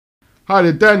Hi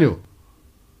there, Daniel.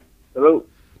 Hello.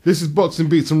 This is Boxing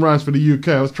Beats and Rhymes for the UK.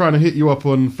 I was trying to hit you up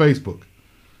on Facebook.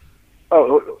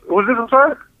 Oh, was this? I'm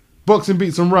sorry. Boxing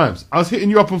Beats and Rhymes. I was hitting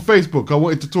you up on Facebook. I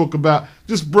wanted to talk about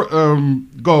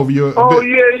go over your. Oh bit.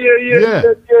 Yeah.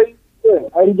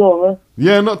 How you doing, man?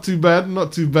 Yeah, not too bad.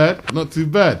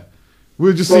 We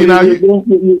were just seeing how you're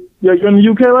in the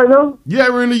UK right now? Yeah,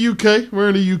 we're in the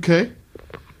UK.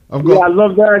 I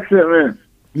love the accent, man.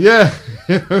 Yeah,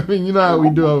 I mean, you know how we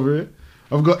do over here.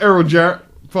 I've got Edouard,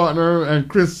 partner, and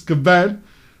Chris Caban,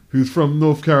 who's from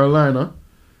North Carolina.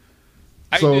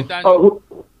 How you doing, Daniel?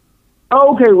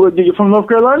 Okay. Well, you're from North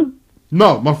Carolina?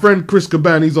 No, my friend Chris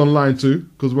Caban, he's online too,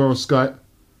 because we're on Skype.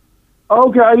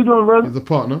 Okay, how you doing, brother? He's a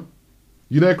partner.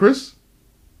 You there, Chris?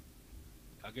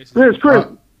 I guess Chris.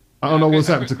 I don't know what's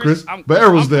happened to Chris, but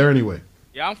Errol's there anyway.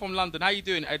 Yeah, I'm from London. How you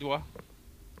doing, Edouard?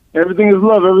 Everything is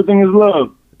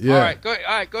love. Yeah. All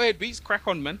right, go ahead, Beats. Crack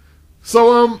on, man.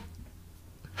 So,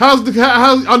 how's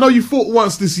I know you fought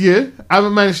once this year. I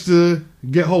haven't managed to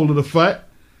get hold of the fight.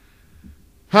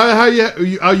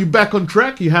 Are you back on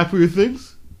track? You happy with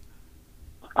things?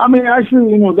 I mean,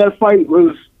 actually, that fight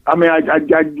was. I mean, I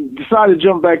decided to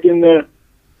jump back in there,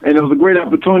 and it was a great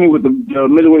opportunity with the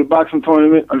middleweight boxing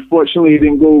tournament. Unfortunately, it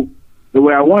didn't go the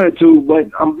way I wanted to, but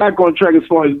I'm back on track as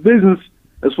far as business.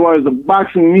 As far as the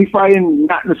boxing, me fighting,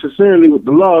 not necessarily with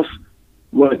the loss,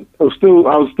 but I was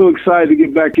still excited to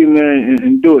get back in there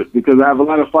and do it because I have a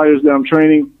lot of fighters that I'm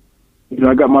training.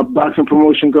 I got my boxing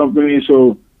promotion company,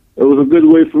 so it was a good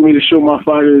way for me to show my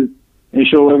fighters and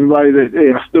show everybody that,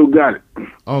 hey, I still got it.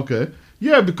 Okay.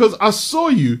 Yeah, because I saw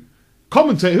you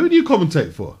commentate. Who do you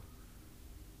commentate for?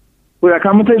 Who I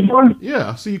commentate for?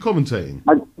 Yeah, I see you commentating.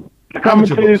 I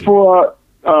commentated for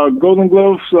Golden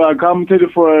Gloves. I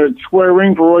commentated for a Square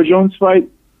Ring for Roy Jones' fight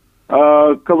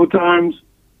a couple of times.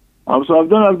 So I've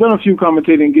done a few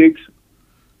commentating gigs.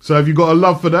 So have you got a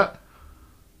love for that?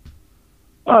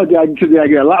 Did I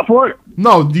get a lot for it?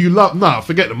 No, do you love? No,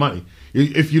 forget the money.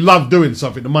 If you love doing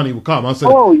something, the money will come. I said,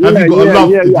 have you got a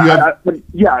love?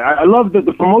 I love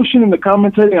the promotion and the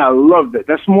commentating. I loved it.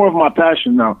 That's more of my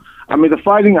passion now. I mean, the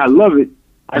fighting, I love it.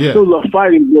 I still love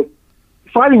fighting, but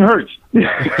fighting hurts. I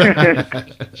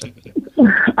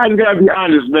just gotta be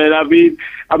honest, man. I mean,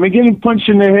 getting punched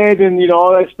in the head and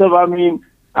all that stuff. I mean,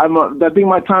 I think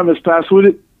my time has passed with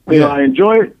it. I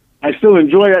enjoy it. I still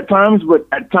enjoy it at times, but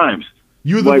at times.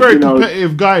 You were the very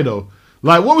competitive guy, though.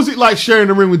 Like, what was it like sharing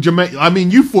the ring with Jermaine? I mean,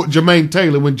 you fought Jermaine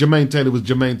Taylor when Jermaine Taylor was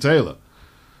Jermaine Taylor.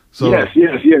 So yes.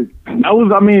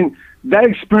 That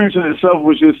experience in itself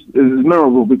was just is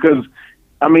memorable because,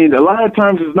 I mean, a lot of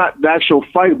times it's not the actual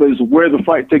fight, but it's where the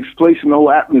fight takes place in the whole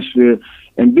atmosphere.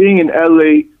 And being in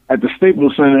LA at the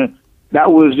Staples Center,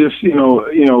 that was just,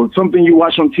 something you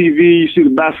watch on TV. You see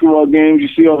the basketball games, you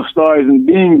see all the stars, and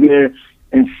being there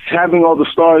and having all the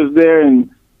stars there. And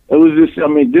it was just,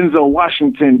 Denzel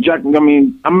Washington,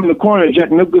 I'm in the corner. Jack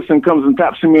Nicholson comes and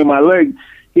taps me on my leg.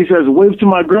 He says, "Wave to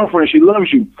my girlfriend. She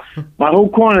loves you." My whole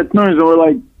corner turns and we're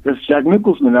like, "That's Jack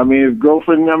Nicholson." His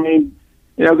girlfriend,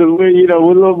 because we're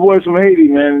little boys from Haiti,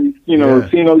 man.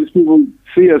 Seeing all these people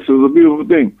see us, it was a beautiful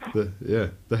thing.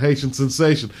 The Haitian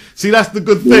sensation. See, that's the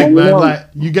good thing, man. Like,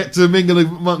 you get to mingle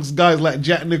amongst guys like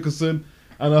Jack Nicholson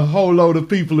and a whole load of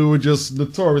people who are just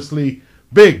notoriously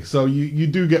big. So you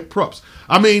do get props.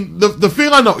 I mean, the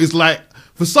thing I know is, like,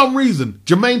 for some reason,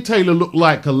 Jermaine Taylor looked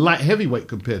like a light heavyweight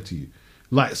compared to you.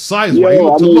 Like, size-wise, he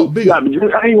looked a lot bigger. I ain't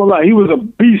gonna lie, he was a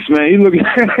beast, man. He looked,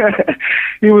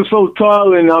 he was so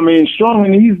tall and strong,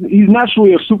 and he's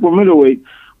naturally a super middleweight.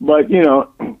 But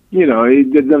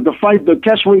the fight, the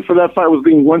catch weight for that fight was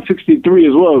being 163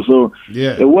 as well. So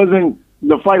it wasn't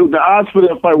the fight. The odds for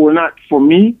that fight were not for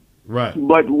me. Right.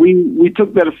 But we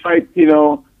took that fight.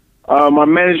 My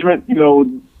management.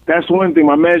 That's one thing.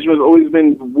 My management has always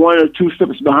been one or two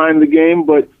steps behind the game,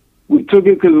 but we took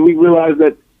it because we realized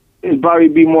that it'd probably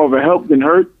be more of a help than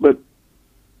hurt. But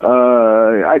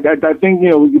I think,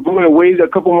 we could put away a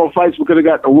couple more fights. We could have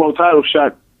got a world title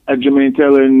shot at Jermaine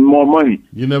Taylor and more money.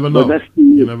 You never know.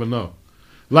 You never know.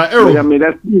 Like Errol,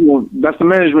 that's the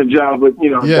management job, but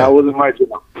that wasn't my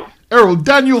job. Errol,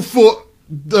 Daniel fought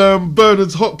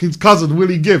Bernard Hopkins' cousin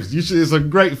Willie Gibbs. It's a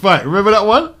great fight. Remember that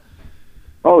one?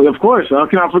 Oh, of course. How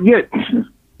can I forget?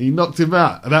 He knocked him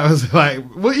out. That was like,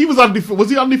 he was undefeated. Was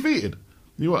he undefeated?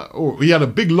 He had a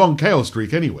big long KO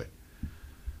streak anyway.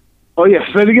 Oh yeah,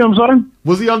 say it again. I'm sorry.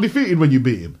 Was he undefeated when you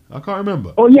beat him? I can't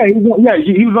remember. Oh yeah, he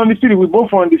was undefeated. We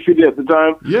both were undefeated at the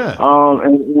time. Yeah.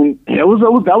 And that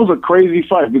was a crazy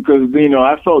fight because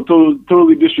I felt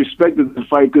totally disrespected in the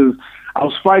fight because I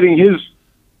was fighting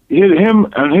him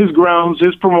on his grounds,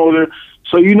 his promoter.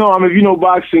 So if you know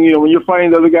boxing, when you're fighting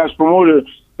the other guy's promoter,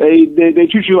 they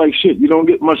treat you like shit. You don't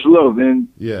get much love, and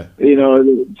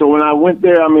so when I went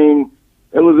there, I mean,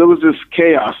 it was just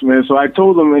chaos, man. So I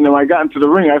told them, I got into the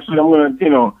ring. I said, I'm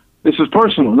gonna, this is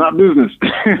personal, not business.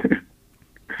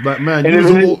 But man, and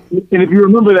if you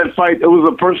remember that fight, it was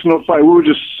a personal fight. We were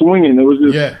just swinging. It was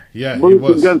just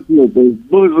bullets and gun smoke.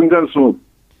 Bullets and gun smoke.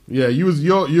 Yeah, you're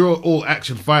an all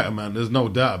action fighter, man. There's no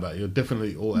doubt about it. You're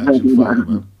definitely all action fighter,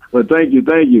 man. But thank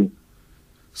you.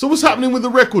 So what's happening with the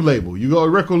record label? You got a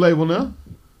record label now?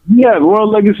 Yeah,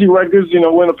 World Legacy Records.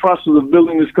 We're in the process of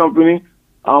building this company.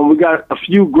 We got a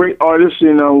few great artists,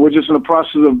 and we're just in the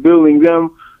process of building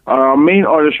them. Our main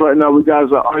artist right now, we got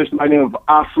an artist by the name of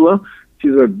Asla.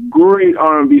 She's a great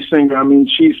R&B singer. I mean,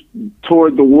 she's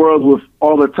toured the world with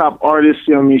all the top artists.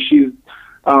 I mean, she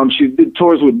did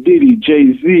tours with Diddy,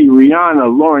 Jay-Z, Rihanna,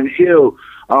 Lauryn Hill.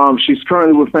 She's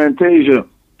currently with Fantasia.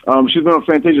 She's been on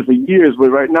Fantasia for years, but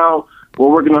right now we're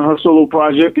working on her solo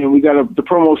project, and we got the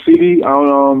promo CD.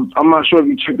 I'm not sure if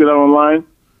you checked it out online.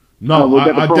 No,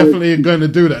 I definitely am going to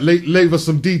do that. Leave us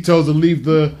some details and leave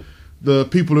the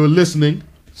people who are listening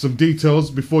some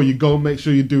details before you go. Make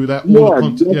sure you do that.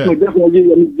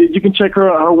 Definitely. You can check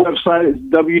her website. It's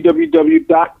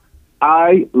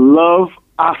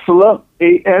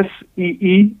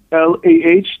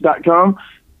www.iloveasseelah.com.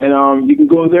 And you can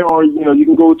go there, or you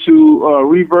can go to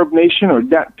Reverb Nation or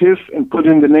Dat Piff and put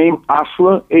in the name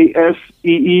Asseelah,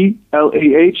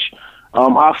 Asseelah.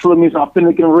 Asseelah means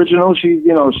authentic and original. She's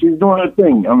she's doing her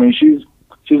thing. I mean, she's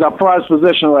our prized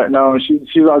possession right now, and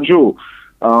she's our jewel.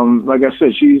 Like I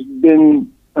said, she's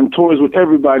been on tours with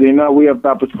everybody, and now we have the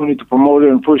opportunity to promote her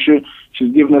and push her.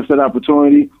 She's given us that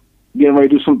opportunity. Getting ready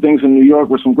to do some things in New York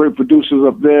with some great producers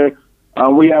up there.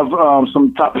 We have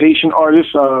some top Haitian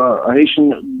artists, a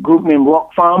Haitian group named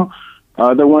Rock Fam.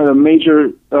 They're one of the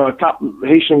major top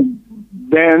Haitian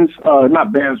bands,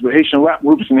 not bands, but Haitian rap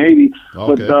groups in Haiti.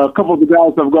 Okay. But a couple of the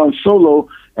guys have gone solo,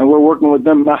 and we're working with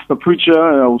them. Master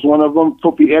Preacher was one of them.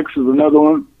 Topi X is another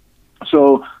one.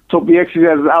 So Topi X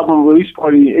has his album release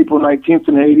party April 19th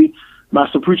in Haiti.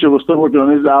 Master Preacher was still working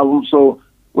on his album. So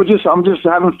I'm just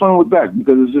having fun with that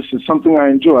because it's something I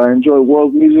enjoy. I enjoy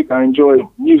world music. I enjoy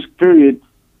music, period.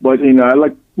 But, I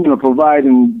like, provide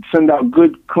and send out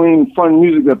good, clean, fun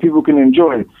music that people can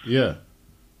enjoy. Yeah.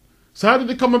 So how did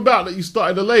it come about that you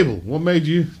started a label? What made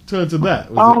you turn to that?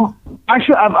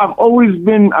 Actually, I've always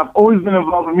been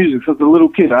involved in music since a little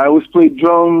kid. I always played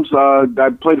drums. I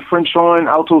played French horn,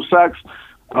 alto sax.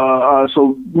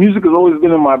 So music has always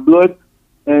been in my blood.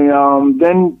 And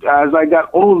then as I got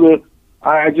older,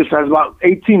 I just, as about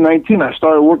 18, 19, I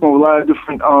started working with a lot of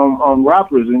different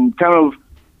rappers and kind of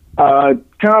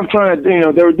trying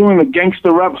to, they were doing the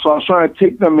gangster rap, so I was trying to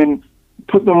take them and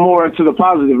put them more into the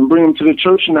positive and bring them to the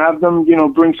church and have them,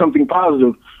 bring something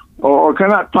positive or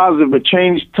kind of not positive, but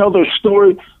tell their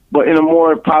story, but in a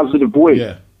more positive way.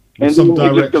 Yeah. And then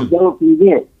it just developed from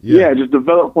there. Yeah, just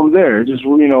developed from there. Just,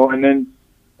 and then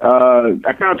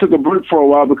I kind of took a break for a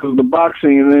while because of the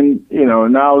boxing, and then,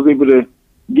 now I was able to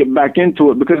get back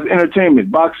into it because it's entertainment.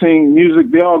 Boxing,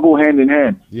 music, they all go hand in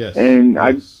hand. Yes. And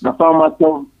yes. I found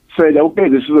myself saying, okay,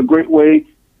 this is a great way,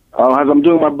 as I'm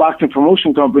doing my boxing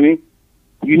promotion company,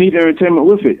 you need entertainment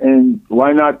with it. And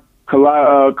why not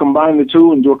combine the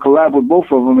two and do a collab with both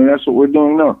of them? And that's what we're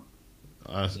doing now.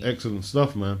 That's excellent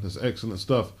stuff, man. That's excellent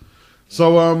stuff.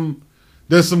 So,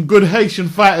 there's some good Haitian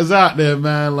fighters out there,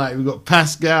 man. Like, we got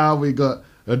Pascal, we got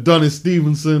Adonis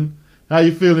Stevenson. How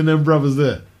you feeling them brothers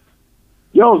there?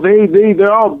 Yo, they're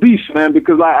all beasts, man,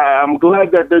 because I'm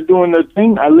glad that they're doing their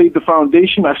thing. I laid the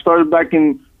foundation. I started back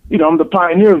in, I'm the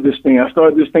pioneer of this thing. I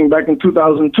started this thing back in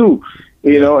 2002,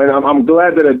 and I'm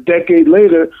glad that a decade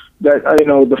later that,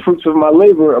 the fruits of my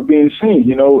labor are being seen.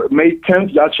 May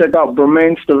 10th, y'all check out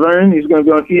Bermain Stavern. He's going to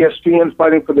be on ESPN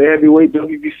fighting for the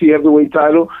WBC heavyweight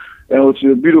title, which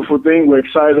is a beautiful thing. We're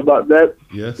excited about that.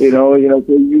 Yes. So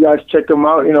you guys check them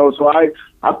out, so I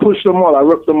pushed them all. I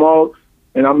ripped them all.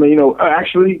 And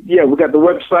actually, we got the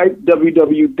website,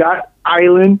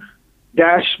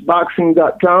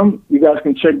 www.island-boxing.com. You guys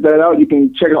can check that out. You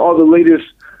can check out all the latest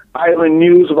island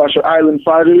news about your island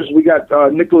fighters. We got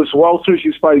Nicholas Walters.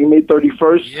 He's fighting May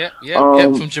 31st.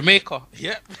 From Jamaica.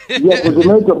 From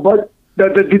Jamaica. But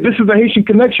this is a Haitian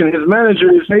connection. His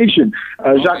manager is Haitian,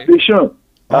 Jacques Deschamps.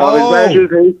 His manager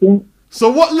is Haitian. So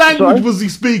what language was he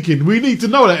speaking? We need to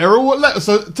know that, Errol.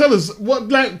 So tell us what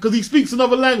language, because he speaks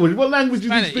another language. What language is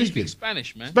he speaking? He speaks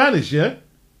Spanish, man. Spanish, yeah?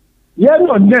 Yeah,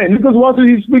 Nicholas Walters,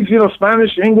 he speaks,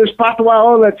 Spanish, English, Patois,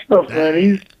 all that stuff,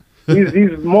 man.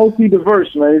 He's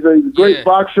multi-diverse, man. He's a great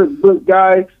boxer, good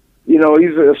guy. He's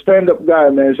a stand-up guy,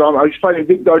 man. So I was fighting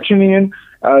Vic Darchinian.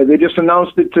 They just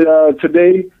announced it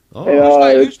today.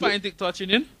 Oh, who's fighting Dick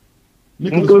Darchinyan?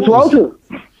 Nicholas Walters.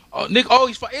 Oh, Nick. Oh,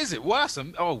 he's fighting. Is it? Wow,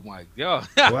 oh my god,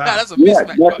 Wow. that's a Yeah,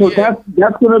 mismatch.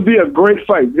 that's going to be a great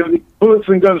fight. It's going to be bullets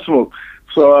and gun smoke.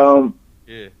 So,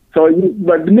 Yeah.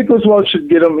 But Nicholas Waltz should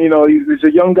get him. You know, he's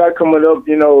a young guy coming up.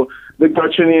 You know, Dick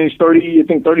Darchinyan, he's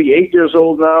 38 years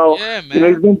old now. Yeah, man. You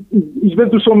know, he's been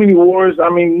through so many wars. I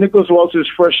mean, Nicholas Waltz is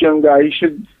a fresh young guy. He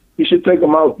should take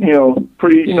him out. You know,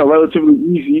 pretty. You know, relatively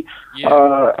easy.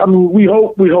 Yeah. I mean, we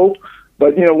hope.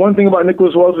 But you know, one thing about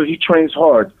Nicholas Waltz is he trains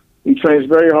hard. He trains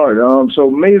very hard.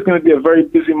 So May is going to be a very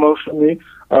busy month for me.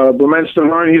 Berman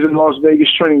Stavern, he's in Las Vegas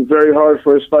training very hard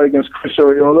for his fight against Chris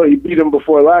Arreola. He beat him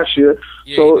before last year.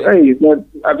 Yeah, So, hey,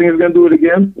 I think he's going to do it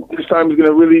again. This time he's going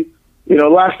to really, you know,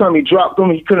 last time he dropped him,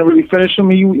 he couldn't really finish him.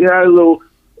 He had a little,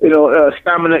 you know,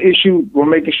 stamina issue. We're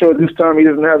making sure this time he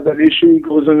doesn't have that issue. He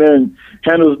goes in there and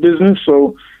handles business.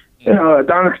 So,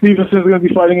 Adonis Stevenson is going to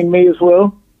be fighting in May as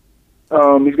well.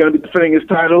 He's going to be defending his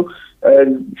title.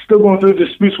 Still going through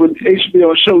disputes with HBO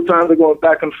and Showtime. They're going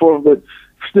back and forth, but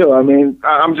still, I mean,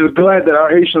 I'm just glad that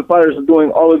our Haitian fighters are doing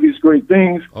all of these great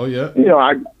things. Oh yeah. You know,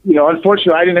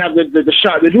 unfortunately, I didn't have the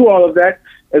shot to do all of that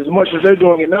as much as they're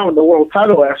doing it now in the world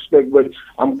title aspect. But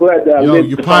I'm glad that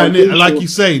you pioneered, like you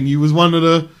saying, you was one of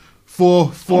the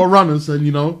four runners, and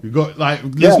you know, you got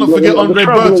let's not forget Andre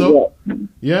Berto.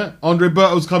 Yeah, Andre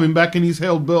Berto's coming back, and he's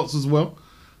held belts as well.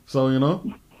 So you know.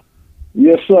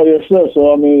 Yes, sir.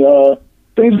 So I mean,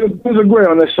 things are great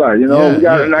on this side. You know, we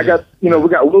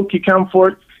got Wilkie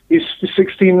Camfort. He's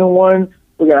 16-1.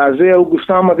 We got Isaiah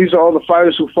Gustama. These are all the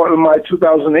fighters who fought in my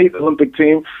 2008 Olympic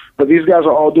team. But these guys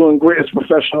are all doing great as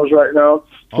professionals right now.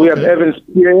 Okay. We have Evans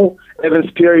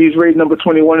Pierre. He's rated number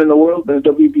 21 in the world in the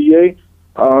WBA.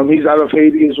 He's out of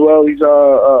Haiti as well. He's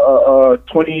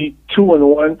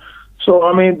 22-1. So,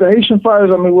 I mean, the Haitian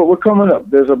fighters, I mean, we're coming up.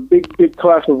 There's a big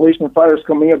class of Haitian fighters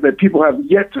coming up that people have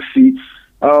yet to see.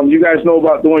 You guys know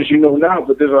about the ones you know now,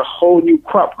 but there's a whole new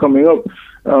crop coming up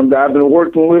that I've been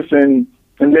working with, and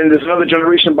then there's another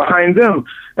generation behind them.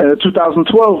 And the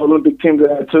 2012 Olympic team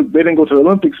that I took, they didn't go to the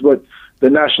Olympics, but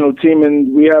the national team,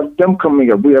 and we have them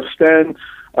coming up. We have Stan's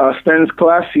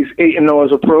class. He's 8-0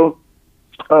 as a pro.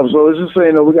 So let's just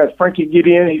say, we got Frankie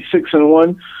Gideon. He's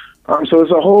 6-1. So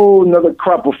it's a whole another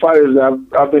crop of fighters that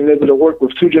I've been able to work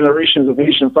with, 2 generations of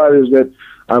Haitian fighters that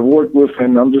I've worked with,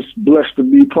 and I'm just blessed to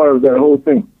be part of that whole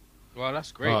thing. Well,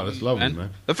 that's great. Oh, that's lovely, man.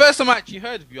 The first time I actually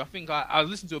heard of you, I think I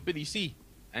listened to a Billy C,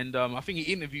 and I think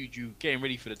he interviewed you getting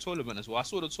ready for the tournament as well. I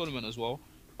saw the tournament as well.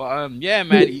 But yeah,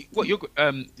 man, you're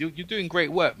doing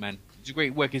great work, man. It's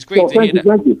great work. It's great to hear that.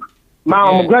 Thank you.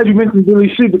 I'm glad you mentioned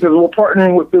Billy C because we're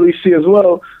partnering with Billy C as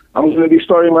well. I'm going to be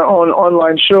starting my own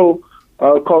online show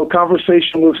called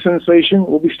Conversation with Sensation.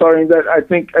 We'll be starting that, I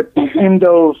think, at the end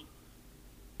of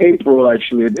April,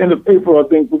 actually. At the end of April, I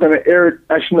think we're going to air it.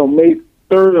 Actually, no, May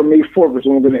 3rd or May 4th is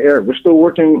when we're going to air it. We're still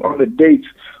working on the dates,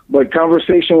 but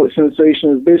Conversation with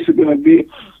Sensation is basically going to be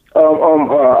a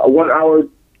 1-hour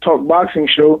talk boxing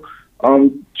show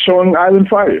showing island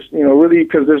fighters, really,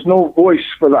 because there's no voice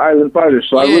for the island fighters.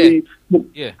 So I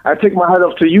take my hat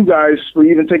off to you guys for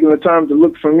even taking the time to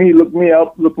look me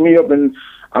up, and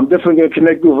I'm definitely going to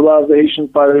connect with a lot of the Haitian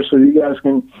fighters so you guys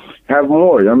can have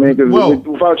more. I mean, because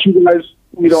without you guys,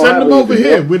 we don't have send them over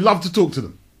here. Else. We'd love to talk to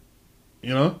them.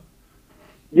 Yes,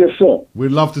 sir.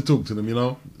 We'd love to talk to them,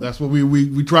 That's what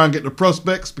we try and get the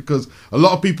prospects, because a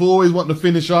lot of people always want the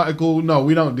finished article. No,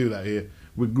 we don't do that here.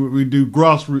 We do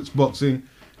grassroots boxing,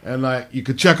 and you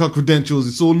can check our credentials.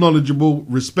 It's all knowledgeable,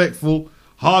 respectful,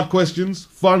 hard questions,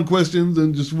 fun questions,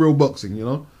 and just real boxing,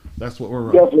 That's what we're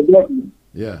around. Definitely.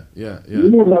 Yeah.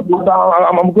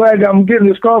 I'm glad that I'm getting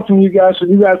this call from you guys, so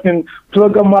you guys can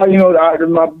plug up my,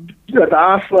 the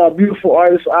Asla, beautiful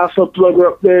artist, Asla plugger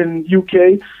up there in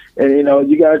UK. And,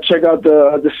 you got to check out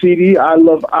the CD,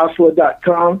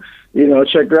 iloveasla.com.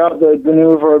 Check her out. The name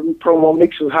of her promo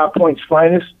mix is High Point's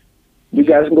Finest. You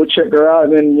guys can go check her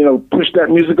out and then, push that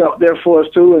music out there for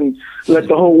us, too, and let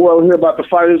the whole world hear about the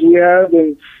fighters we have.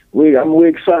 And I'm really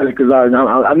excited because I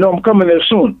know I'm coming there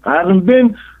soon. I haven't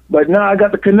been, but now I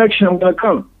got the connection. I'm going to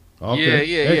come. Okay.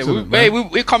 Yeah.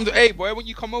 We come to, hey, boy, when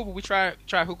you come over, we try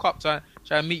to hook up, try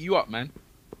to meet you up, man.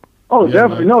 Oh, yeah,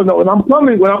 definitely. Man. No. When I'm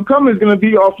coming, it's going to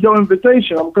be off your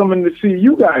invitation. I'm coming to see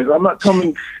you guys. I'm not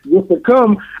coming just to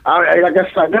come. I guess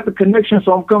I got the connection,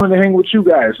 so I'm coming to hang with you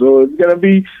guys. So it's going to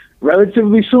be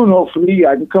relatively soon, hopefully.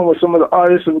 I can come with some of the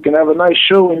artists and we can have a nice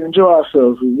show and enjoy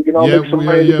ourselves. We can all make some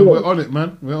money. Yeah, we're on it,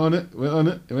 man. We're on it. You know what I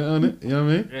mean? Yeah,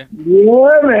 man.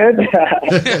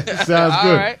 Sounds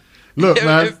good. Right. Look,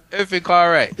 man. Everything all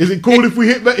right. Is it cool if we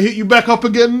hit you back up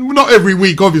again? Not every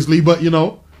week, obviously, but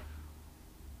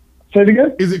Say it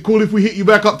again? Is it cool if we hit you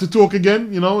back up to talk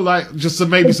again? You know, like just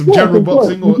maybe some Of course, general of course.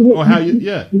 boxing or how you,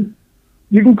 yeah.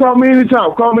 You can call me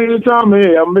anytime. Call me anytime.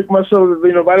 Hey, I'll make myself,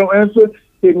 if I don't answer,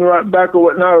 hit me right back or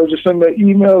whatnot, or just send me an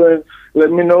email and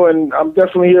let me know. And I'm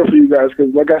definitely here for you guys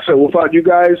because, like I said, without you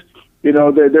guys,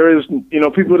 there is,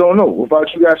 people don't know. Without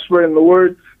you guys spreading the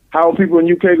word, how are people in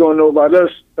UK going to know about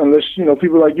us unless,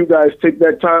 people like you guys take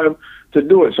that time to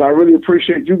do it. So I really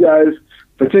appreciate you guys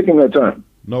for taking that time.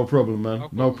 No problem, man.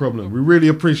 No problem. We really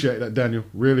appreciate that, Daniel.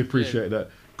 Really appreciate that.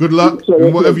 Good luck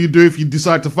in whatever you do. If you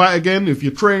decide to fight again, if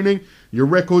you're training, your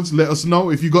records, let us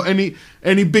know. If you got any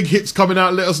big hits coming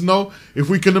out, let us know. If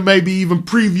we can maybe even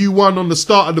preview one on the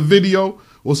start of the video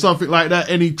or something like that.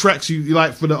 Any tracks you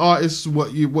like for the artists,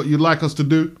 what you'd like us to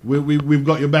do, we've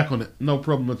got your back on it. No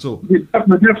problem at all. Yeah,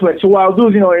 definitely. So what I'll do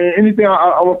is, anything,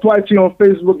 I'll reply to you on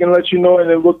Facebook and let you know, and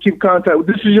then we'll keep contact.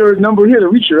 This is your number here to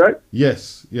reach you, right?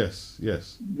 Yes.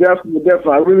 Definitely.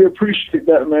 I really appreciate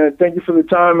that, man. Thank you for the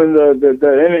time and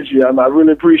the energy. I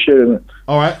really appreciate it, man.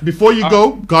 All right. Before you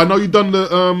go, 'cause I know you've done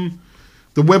the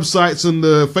websites and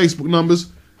the Facebook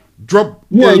numbers. Drop.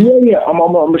 Yeah. I'm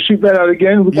gonna shoot that out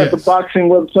again. We got the boxing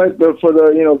website for the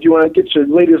if you want to get your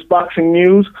latest boxing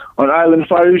news on Island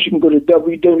Fighters, you can go to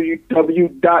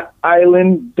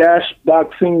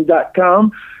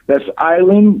www.island-boxing.com. That's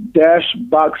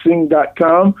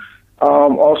island-boxing.com.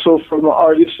 Also from the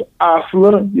artist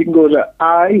Asla, you can go to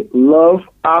I Love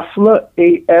Asla,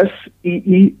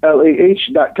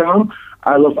 ASEELAH.com,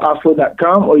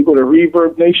 iloveasla.com, or you go to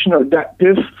Reverb Nation or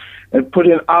 .piff and put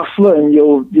in Asla, and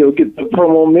you'll get the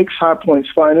promo mix, High Point's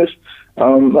finest.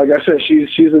 Like I said,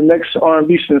 she's the next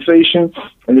R&B sensation,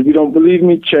 and if you don't believe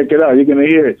me, check it out. You're gonna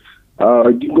hear it.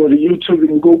 You can go to YouTube, you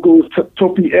can Google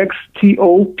ToppyX,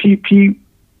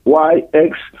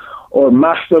 TOPPYX, or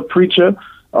Master Preacher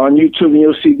on YouTube, and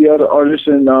you'll see the other artists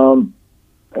and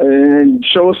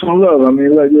show us some love. I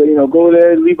mean, go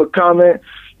there, leave a comment.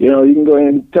 You can go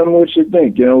and tell me what you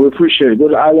think. We appreciate it. Go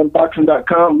to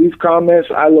islandboxing.com, leave comments.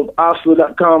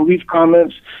 iloveasla.com, leave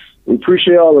comments. We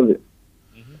appreciate all of it.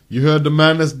 You heard the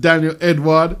man. That's Daniel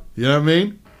Edouard. You know what I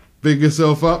mean? Big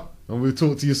yourself up, and we'll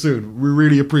talk to you soon. We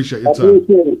really appreciate your time. I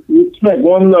appreciate it. Respect.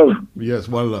 One love. Yes,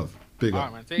 one love. Big up. All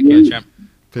right, man. Take care, champ.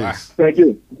 Peace. Bye. Thank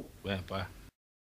you. Yeah, bye.